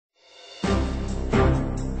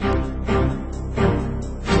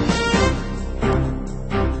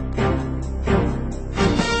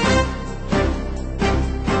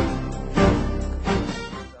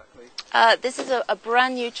This is a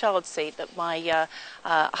brand new child seat that my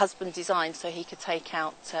husband designed so he could take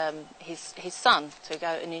out his son to go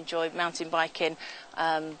and enjoy mountain biking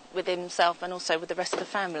with himself and also with the rest of the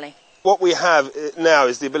family. What we have now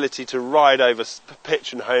is the ability to ride over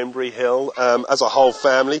Pitch and Homebury Hill as a whole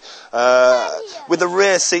family. With the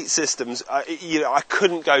rear seat systems, I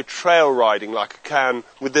couldn't go trail riding like I can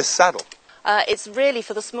with this saddle. It's really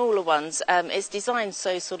for the smaller ones. It's designed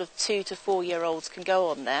so sort of 2 to 4 year olds can go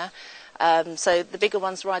on there. So the bigger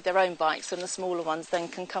ones ride their own bikes and the smaller ones then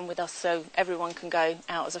can come with us, so everyone can go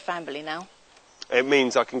out as a family now. It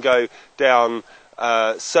means I can go down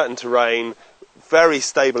certain terrain very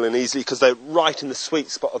stable and easily because they're right in the sweet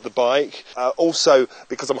spot of the bike. Also,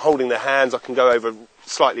 because I'm holding their hands, I can go over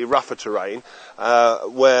slightly rougher terrain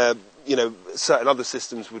where certain other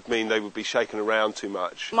systems would mean they would be shaken around too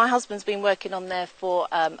much. My husband's been working on there for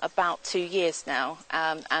about 2 years now,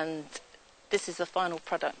 and this is the final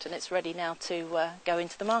product and it's ready now to go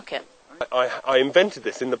into the market. I invented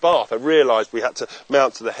this in the bath. I realised we had to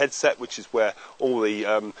mount to the headset, which is where all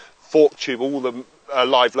the fork tube, all the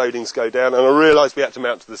live loadings go down, and I realised we had to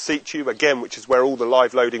mount to the seat tube again, which is where all the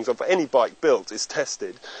live loadings of any bike built is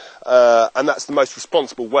tested, and that's the most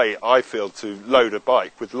responsible way I feel to load a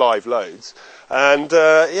bike with live loads. And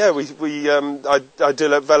I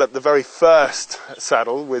developed the very first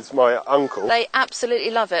saddle with my uncle. They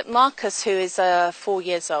absolutely love it. Marcus, who is 4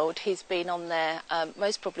 years old, he's been on there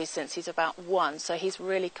most probably since he's about 1, so he's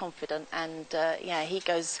really confident, and he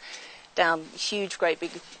goes down huge, great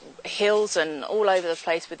big hills and all over the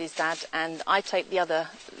place with his dad, and I take the other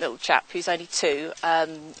little chap who's only 2.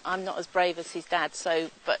 I'm not as brave as his dad,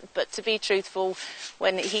 but to be truthful,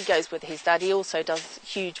 when he goes with his dad, he also does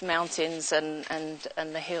huge mountains and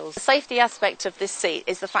the hills. The safety aspect of this seat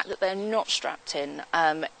is the fact that they're not strapped in.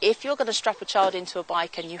 If you're going to strap a child into a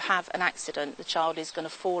bike and you have an accident, the child is going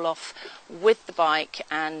to fall off with the bike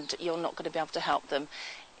and you're not going to be able to help them.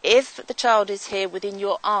 If the child is here within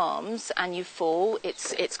your arms and you fall,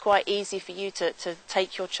 it's quite easy for you to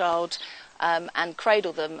take your child and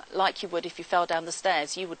cradle them like you would if you fell down the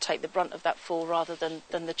stairs. You would take the brunt of that fall rather than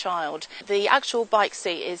the child. The actual bike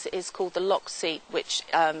seat is called the lock seat, which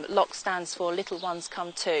lock stands for little ones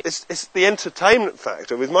come too. It's the entertainment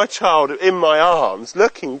factor with my child in my arms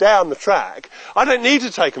looking down the track. I don't need to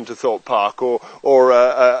take them to Thorpe Park or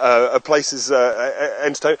places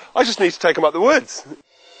entertainment. I just need to take them up the woods.